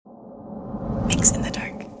Mix in the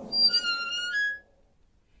Dark.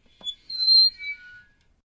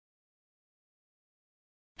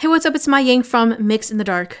 Hey, what's up? It's Mai Yang from Mix in the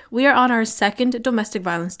Dark. We are on our second domestic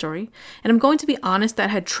violence story, and I'm going to be honest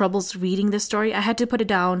that I had troubles reading this story. I had to put it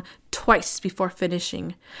down twice before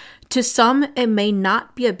finishing. To some, it may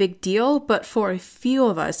not be a big deal, but for a few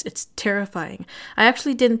of us, it's terrifying. I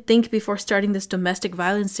actually didn't think before starting this domestic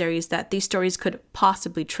violence series that these stories could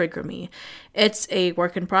possibly trigger me. It's a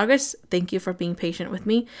work in progress. Thank you for being patient with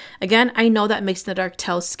me. Again, I know that Mix in the Dark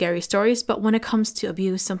tells scary stories, but when it comes to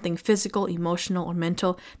abuse, something physical, emotional, or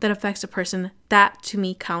mental that affects a person, that to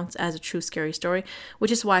me counts as a true scary story,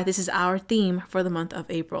 which is why this is our theme for the month of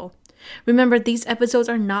April. Remember, these episodes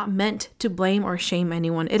are not meant to blame or shame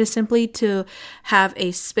anyone. It is simply to have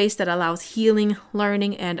a space that allows healing,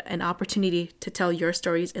 learning, and an opportunity to tell your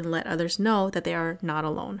stories and let others know that they are not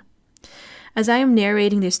alone. As I am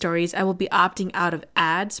narrating these stories, I will be opting out of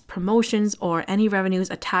ads, promotions, or any revenues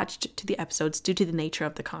attached to the episodes due to the nature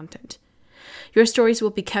of the content. Your stories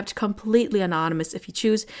will be kept completely anonymous if you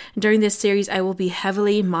choose. During this series, I will be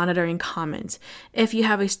heavily monitoring comments. If you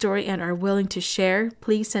have a story and are willing to share,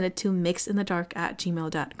 please send it to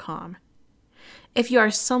mixinthedark@gmail.com. If you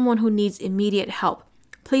are someone who needs immediate help,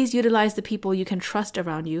 please utilize the people you can trust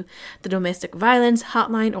around you, the domestic violence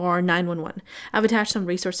hotline or 911. I've attached some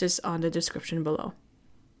resources on the description below.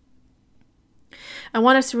 I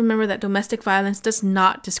want us to remember that domestic violence does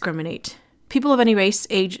not discriminate. People of any race,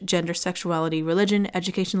 age, gender, sexuality, religion,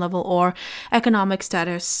 education level, or economic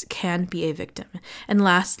status can be a victim. And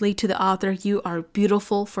lastly, to the author, you are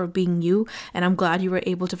beautiful for being you, and I'm glad you were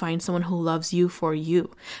able to find someone who loves you for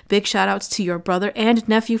you. Big shout outs to your brother and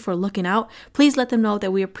nephew for looking out. Please let them know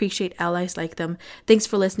that we appreciate allies like them. Thanks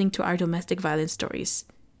for listening to our domestic violence stories.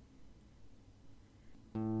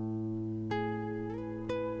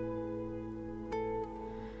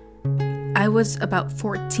 I was about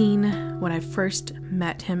 14 when I first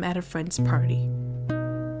met him at a friend's party.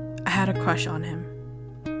 I had a crush on him,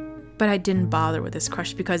 but I didn't bother with this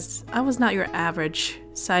crush because I was not your average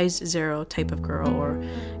size 0 type of girl or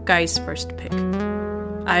guy's first pick.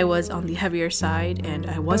 I was on the heavier side and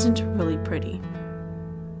I wasn't really pretty.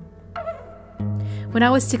 When I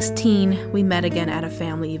was 16, we met again at a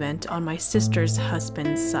family event on my sister's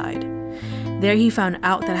husband's side. There he found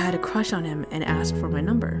out that I had a crush on him and asked for my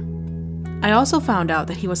number. I also found out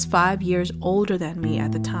that he was 5 years older than me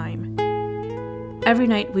at the time. Every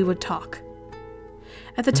night we would talk.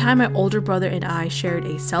 At the time, my older brother and I shared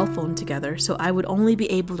a cell phone together, so I would only be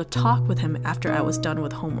able to talk with him after I was done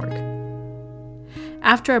with homework.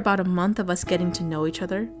 After about a month of us getting to know each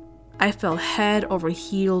other, I fell head over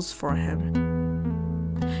heels for him.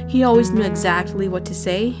 He always knew exactly what to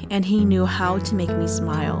say, and he knew how to make me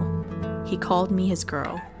smile. He called me his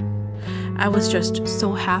girl. I was just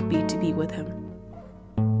so happy to be with him.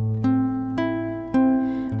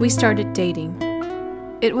 We started dating.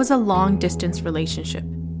 It was a long-distance relationship.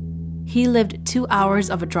 He lived 2 hours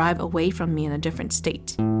of a drive away from me in a different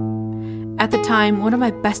state. At the time, one of my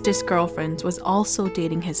bestest girlfriends was also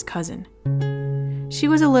dating his cousin. She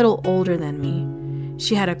was a little older than me.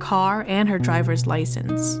 She had a car and her driver's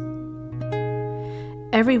license.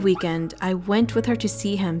 Every weekend, I went with her to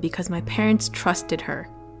see him because my parents trusted her.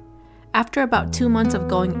 After about 2 months of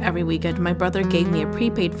going every weekend, my brother gave me a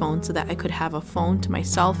prepaid phone so that I could have a phone to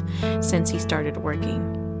myself since he started working.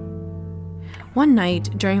 One night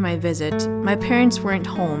during my visit, my parents weren't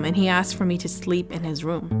home and he asked for me to sleep in his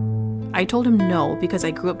room. I told him no because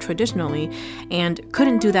I grew up traditionally and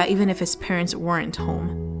couldn't do that even if his parents weren't home.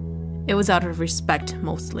 It was out of respect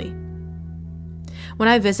mostly. When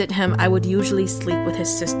I visit him, I would usually sleep with his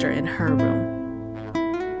sister in her room.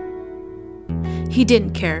 He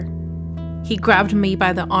didn't care. He grabbed me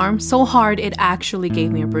by the arm so hard it actually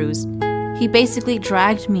gave me a bruise. He basically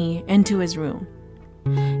dragged me into his room.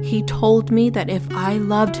 He told me that if I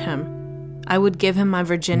loved him, I would give him my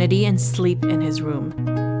virginity and sleep in his room.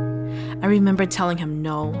 I remember telling him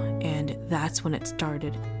no, and that's when it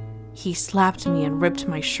started. He slapped me and ripped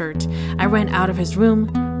my shirt. I ran out of his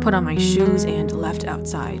room, put on my shoes, and left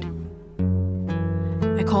outside.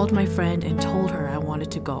 I called my friend and told her I wanted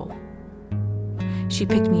to go. She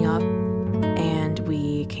picked me up, and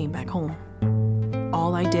we came back home.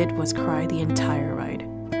 All I did was cry the entire ride.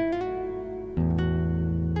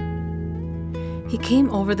 He came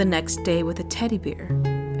over the next day with a teddy bear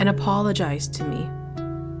and apologized to me.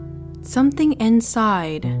 Something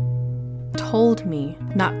inside told me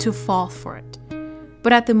not to fall for it,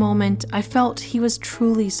 but at the moment I felt he was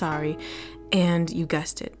truly sorry, and you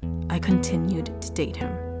guessed it, I continued to date him.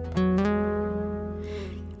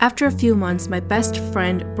 After a few months, my best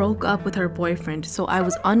friend broke up with her boyfriend, so I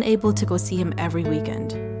was unable to go see him every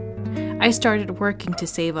weekend. I started working to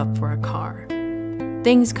save up for a car.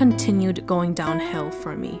 Things continued going downhill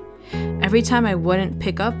for me. Every time I wouldn't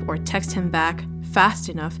pick up or text him back fast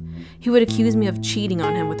enough, he would accuse me of cheating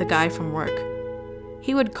on him with a guy from work.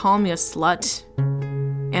 He would call me a slut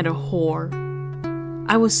and a whore.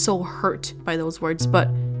 I was so hurt by those words, but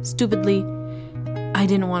stupidly, I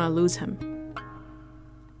didn't want to lose him.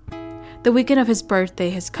 The weekend of his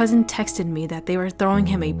birthday, his cousin texted me that they were throwing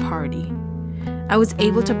him a party. I was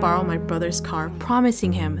able to borrow my brother's car,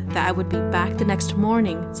 promising him that I would be back the next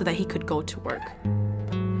morning so that he could go to work.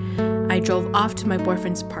 I drove off to my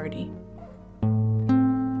boyfriend's party.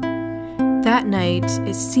 That night,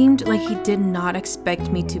 it seemed like he did not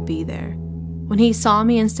expect me to be there. When he saw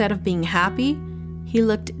me, instead of being happy, he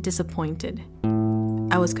looked disappointed.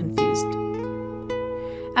 I was confused.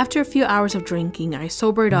 After a few hours of drinking, I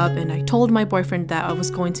sobered up and I told my boyfriend that I was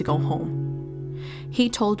going to go home. He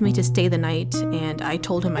told me to stay the night, and I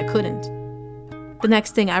told him I couldn't. The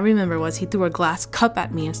next thing I remember was he threw a glass cup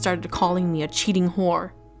at me and started calling me a cheating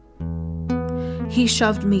whore. He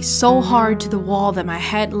shoved me so hard to the wall that my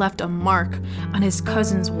head left a mark on his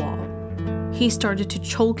cousin's wall. He started to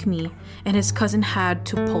choke me, and his cousin had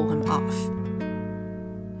to pull him off.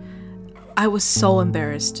 I was so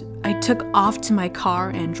embarrassed. I took off to my car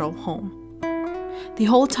and drove home. The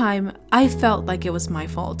whole time, I felt like it was my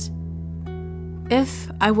fault. If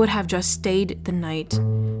I would have just stayed the night,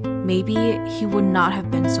 maybe he would not have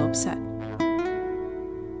been so upset.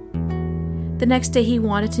 The next day, he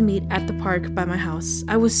wanted to meet at the park by my house.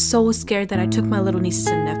 I was so scared that I took my little nieces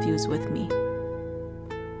and nephews with me.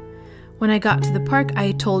 When I got to the park,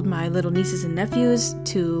 I told my little nieces and nephews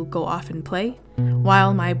to go off and play,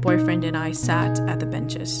 while my boyfriend and I sat at the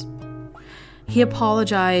benches. He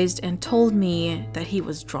apologized and told me that he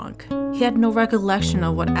was drunk. He had no recollection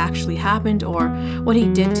of what actually happened or what he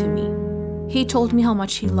did to me. He told me how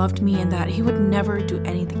much he loved me and that he would never do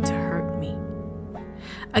anything to hurt me.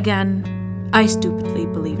 Again, I stupidly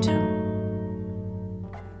believed him.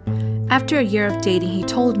 After a year of dating, he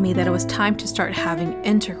told me that it was time to start having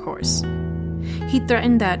intercourse. He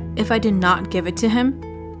threatened that if I did not give it to him,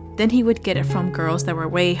 then he would get it from girls that were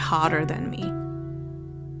way hotter than me.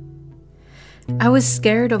 I was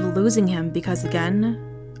scared of losing him because, again,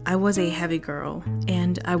 I was a heavy girl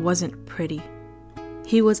and I wasn't pretty.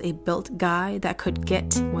 He was a built guy that could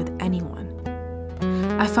get with anyone.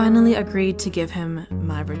 I finally agreed to give him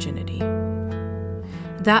my virginity.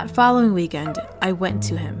 That following weekend, I went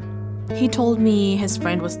to him. He told me his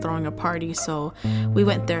friend was throwing a party, so we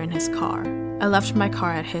went there in his car. I left my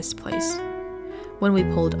car at his place. When we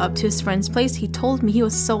pulled up to his friend's place, he told me he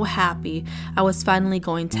was so happy I was finally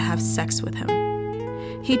going to have sex with him.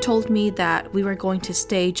 He told me that we were going to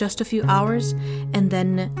stay just a few hours and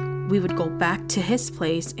then we would go back to his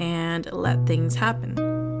place and let things happen.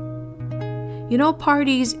 You know,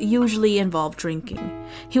 parties usually involve drinking.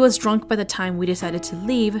 He was drunk by the time we decided to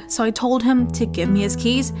leave, so I told him to give me his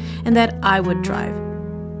keys and that I would drive.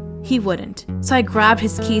 He wouldn't, so I grabbed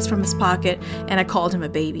his keys from his pocket and I called him a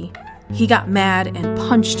baby. He got mad and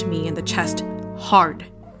punched me in the chest hard.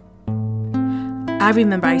 I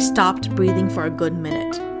remember I stopped breathing for a good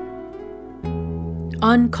minute.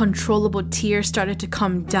 Uncontrollable tears started to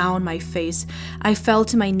come down my face. I fell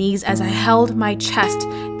to my knees as I held my chest,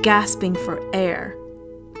 gasping for air.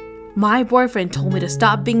 My boyfriend told me to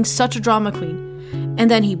stop being such a drama queen,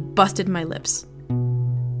 and then he busted my lips.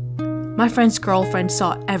 My friend's girlfriend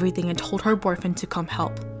saw everything and told her boyfriend to come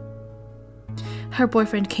help. Her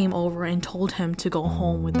boyfriend came over and told him to go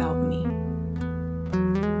home without me.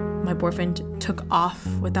 My boyfriend took off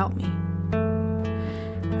without me.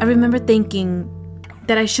 I remember thinking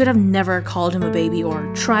that I should have never called him a baby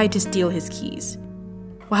or tried to steal his keys.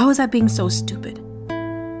 Why was I being so stupid?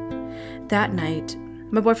 That night,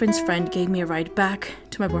 my boyfriend's friend gave me a ride back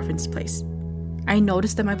to my boyfriend's place. I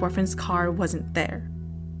noticed that my boyfriend's car wasn't there.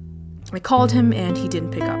 I called him and he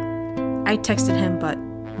didn't pick up. I texted him, but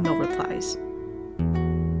no replies.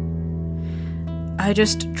 I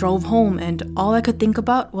just drove home and all I could think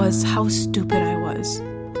about was how stupid I was.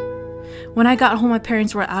 When I got home, my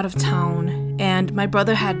parents were out of town and my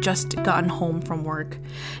brother had just gotten home from work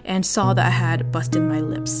and saw that I had busted my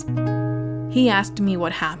lips. He asked me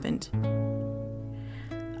what happened.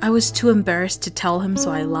 I was too embarrassed to tell him,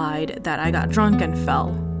 so I lied that I got drunk and fell.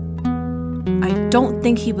 I don't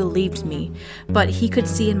think he believed me, but he could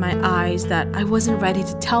see in my eyes that I wasn't ready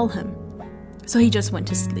to tell him, so he just went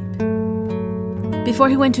to sleep. Before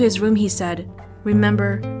he went to his room, he said,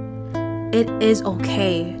 "Remember, it is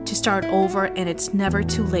okay to start over and it's never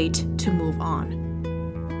too late to move on."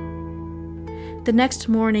 The next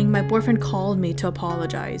morning, my boyfriend called me to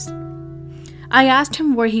apologize. I asked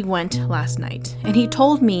him where he went last night, and he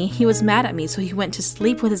told me he was mad at me, so he went to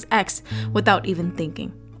sleep with his ex without even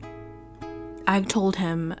thinking. I told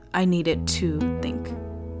him I needed to think.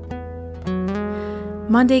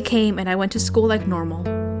 Monday came and I went to school like normal.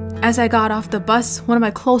 As I got off the bus, one of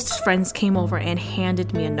my closest friends came over and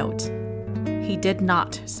handed me a note. He did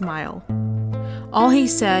not smile. All he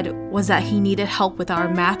said was that he needed help with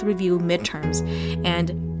our math review midterms,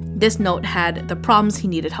 and this note had the problems he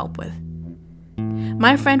needed help with.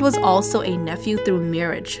 My friend was also a nephew through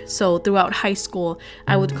marriage, so throughout high school,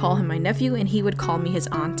 I would call him my nephew and he would call me his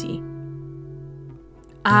auntie.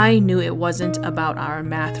 I knew it wasn't about our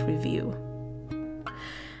math review.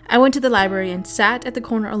 I went to the library and sat at the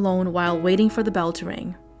corner alone while waiting for the bell to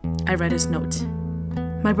ring. I read his note.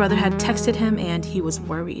 My brother had texted him and he was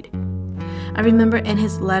worried. I remember in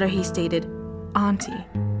his letter he stated, "Auntie,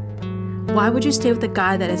 why would you stay with a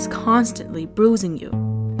guy that is constantly bruising you?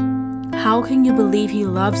 How can you believe he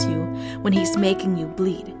loves you when he's making you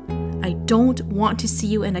bleed? I don't want to see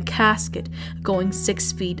you in a casket going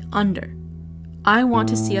 6 feet under. I want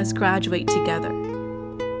to see us graduate together."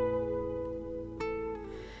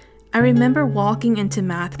 I remember walking into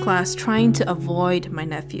math class trying to avoid my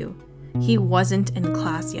nephew. He wasn't in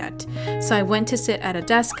class yet, so I went to sit at a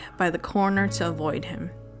desk by the corner to avoid him.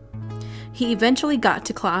 He eventually got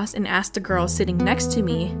to class and asked the girl sitting next to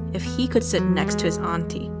me if he could sit next to his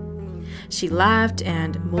auntie. She laughed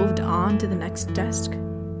and moved on to the next desk.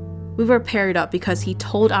 We were paired up because he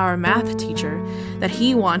told our math teacher that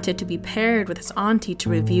he wanted to be paired with his auntie to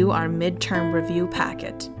review our midterm review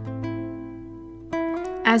packet.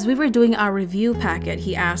 As we were doing our review packet,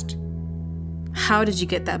 he asked, "How did you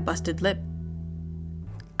get that busted lip?"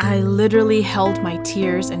 I literally held my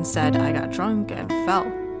tears and said I got drunk and fell.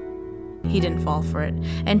 He didn't fall for it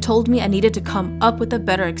and told me I needed to come up with a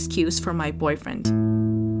better excuse for my boyfriend.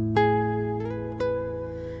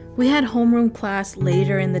 We had homeroom class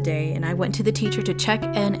later in the day, and I went to the teacher to check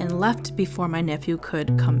in and left before my nephew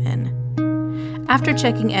could come in. After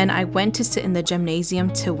checking in, I went to sit in the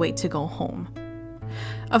gymnasium to wait to go home.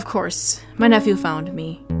 Of course, my nephew found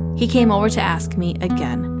me. He came over to ask me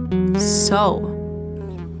again, "So,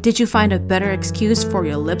 did you find a better excuse for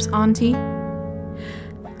your lips, Auntie?"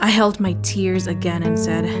 I held my tears again and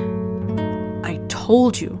said, "I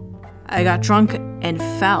told you, I got drunk and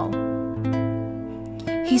fell."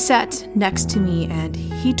 He sat next to me and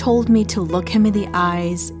he told me to look him in the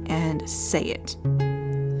eyes and say it.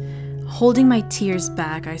 Holding my tears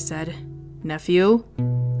back, I said, "Nephew,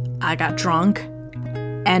 I got drunk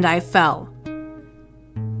and I fell."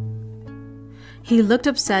 He looked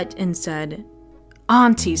upset and said,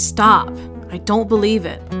 "Auntie, stop. I don't believe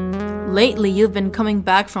it. Lately, you've been coming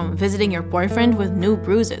back from visiting your boyfriend with new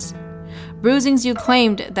bruises. Bruisings you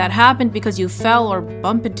claimed that happened because you fell or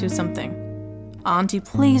bumped into something. Auntie,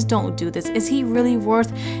 please don't do this. Is he really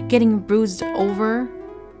worth getting bruised over?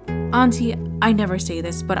 Auntie, I never say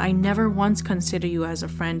this, but I never once consider you as a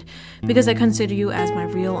friend because I consider you as my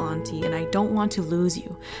real auntie and I don't want to lose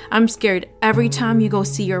you. I'm scared every time you go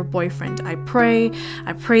see your boyfriend. I pray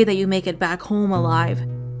that you make it back home alive.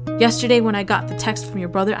 Yesterday when I got the text from your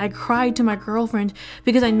brother, I cried to my girlfriend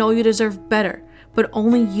because I know you deserve better, but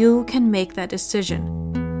only you can make that decision.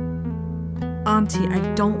 Auntie, I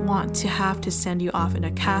don't want to have to send you off in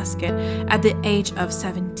a casket at the age of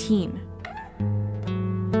 17.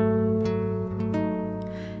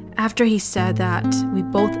 After he said that, we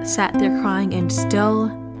both sat there crying and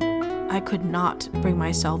still, I could not bring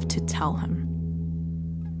myself to tell him.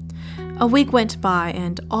 A week went by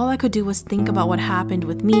and all I could do was think about what happened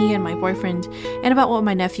with me and my boyfriend and about what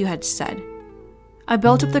my nephew had said. I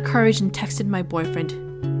built up the courage and texted my boyfriend,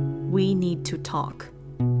 "We need to talk."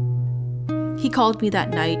 He called me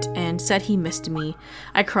that night and said he missed me.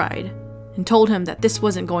 I cried and told him that this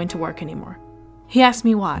wasn't going to work anymore. He asked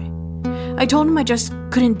me why. I told him I just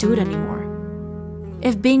couldn't do it anymore.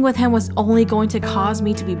 If being with him was only going to cause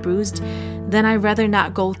me to be bruised, then I'd rather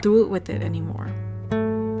not go through it with it anymore.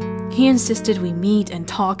 He insisted we meet and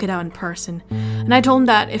talk it out in person, and I told him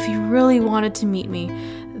that if he really wanted to meet me,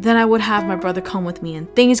 then I would have my brother come with me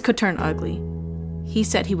and things could turn ugly. He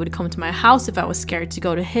said he would come to my house if I was scared to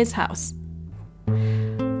go to his house.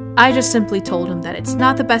 I just simply told him that it's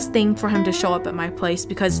not the best thing for him to show up at my place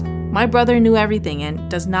because my brother knew everything and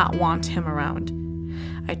does not want him around.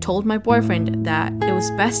 I told my boyfriend that it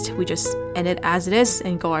was best we just end it as it is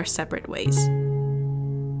and go our separate ways.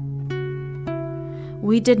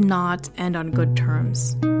 We did not end on good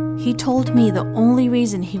terms. He told me the only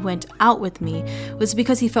reason he went out with me was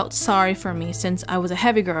because he felt sorry for me since I was a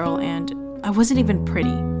heavy girl and I wasn't even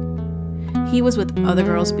pretty. he was with other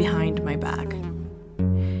girls behind my back.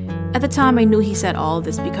 At the time, I knew he said all of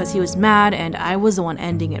this because he was mad and I was the one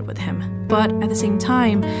ending it with him. But at the same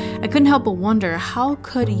time, I couldn't help but wonder, how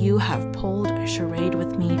could you have pulled a charade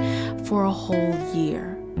with me for a whole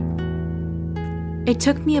year? It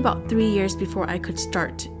took me about 3 years before I could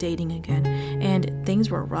start dating again, and things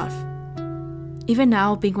were rough. Even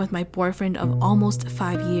now, being with my boyfriend of almost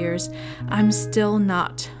 5 years, I'm still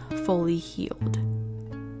not fully healed.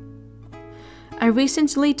 I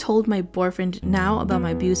recently told my boyfriend now about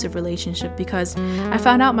my abusive relationship because I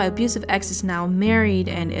found out my abusive ex is now married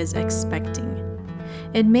and is expecting.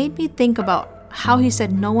 It made me think about how he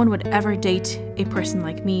said no one would ever date a person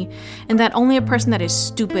like me, and that only a person that is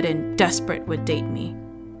stupid and desperate would date me.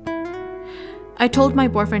 I told my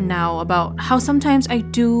boyfriend now about how sometimes I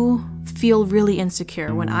do feel really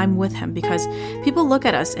insecure when I'm with him because people look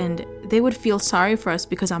at us and they would feel sorry for us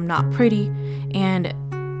because I'm not pretty and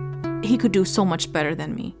he could do so much better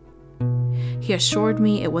than me. He assured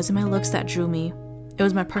me it wasn't my looks that drew me, it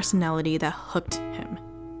was my personality that hooked him.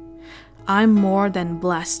 I'm more than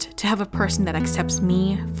blessed to have a person that accepts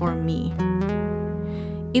me for me.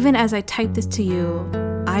 Even as I type this to you,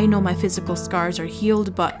 I know my physical scars are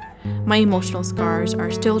healed, but my emotional scars are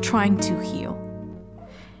still trying to heal.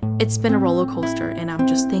 It's been a roller coaster, and I'm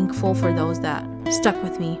just thankful for those that stuck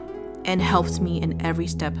with me and helped me in every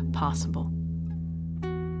step possible.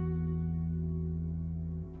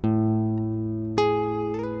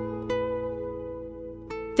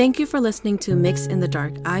 Thank you for listening to Mix in the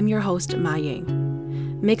Dark. I'm your host, Ma Yang.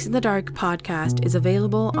 Mix in the Dark podcast is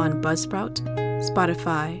available on Buzzsprout,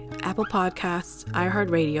 Spotify, Apple Podcasts,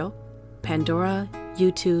 iHeartRadio, Pandora,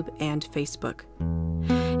 YouTube, and Facebook.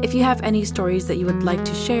 If you have any stories that you would like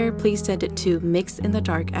to share, please send it to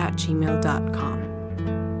mixinthedark@gmail.com.